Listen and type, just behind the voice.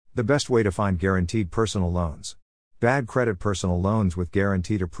The best way to find guaranteed personal loans. Bad credit. Personal loans with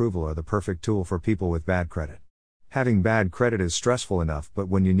guaranteed approval are the perfect tool for people with bad credit. Having bad credit is stressful enough, but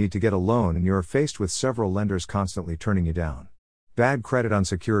when you need to get a loan and you're faced with several lenders constantly turning you down. Bad credit.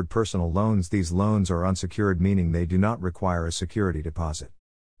 Unsecured personal loans. These loans are unsecured, meaning they do not require a security deposit.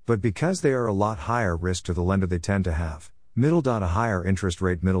 But because they are a lot higher risk to the lender, they tend to have a higher interest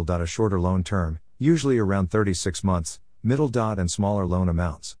rate, a shorter loan term, usually around 36 months, and smaller loan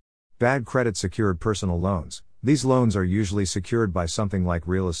amounts. Bad credit. Secured personal loans. These loans are usually secured by something like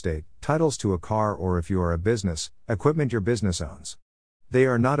real estate, titles to a car, or if you are a business, equipment your business owns. They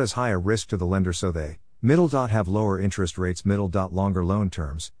are not as high a risk to the lender, so they have lower interest rates, longer loan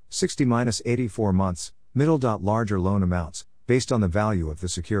terms, 60-84 months, larger loan amounts, based on the value of the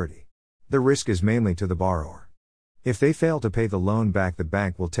security. The risk is mainly to the borrower. If they fail to pay the loan back, the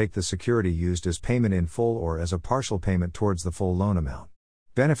bank will take the security used as payment in full or as a partial payment towards the full loan amount.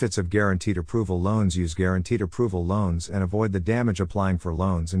 Benefits of guaranteed approval loans. Use guaranteed approval loans and avoid the damage applying for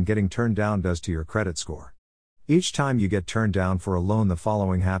loans and getting turned down does to your credit score. Each time you get turned down for a loan, the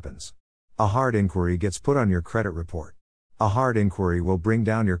following happens. A hard inquiry gets put on your credit report. A hard inquiry will bring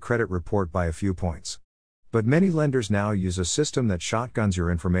down your credit report by a few points. But many lenders now use a system that shotguns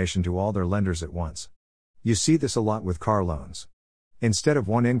your information to all their lenders at once. You see this a lot with car loans. Instead of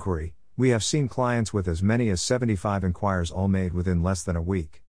one inquiry, we have seen clients with as many as 75 inquiries, all made within less than a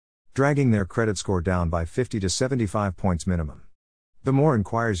week, dragging their credit score down by 50 to 75 points minimum. The more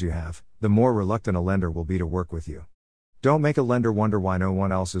inquiries you have, the more reluctant a lender will be to work with you. Don't make a lender wonder why no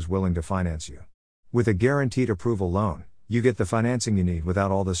one else is willing to finance you. With a guaranteed approval loan, you get the financing you need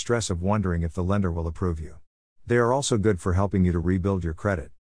without all the stress of wondering if the lender will approve you. They are also good for helping you to rebuild your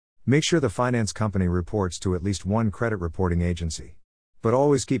credit. Make sure the finance company reports to at least one credit reporting agency. But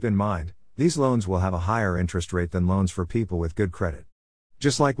always keep in mind, these loans will have a higher interest rate than loans for people with good credit.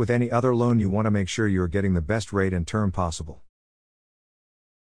 Just like with any other loan, you want to make sure you are getting the best rate and term possible.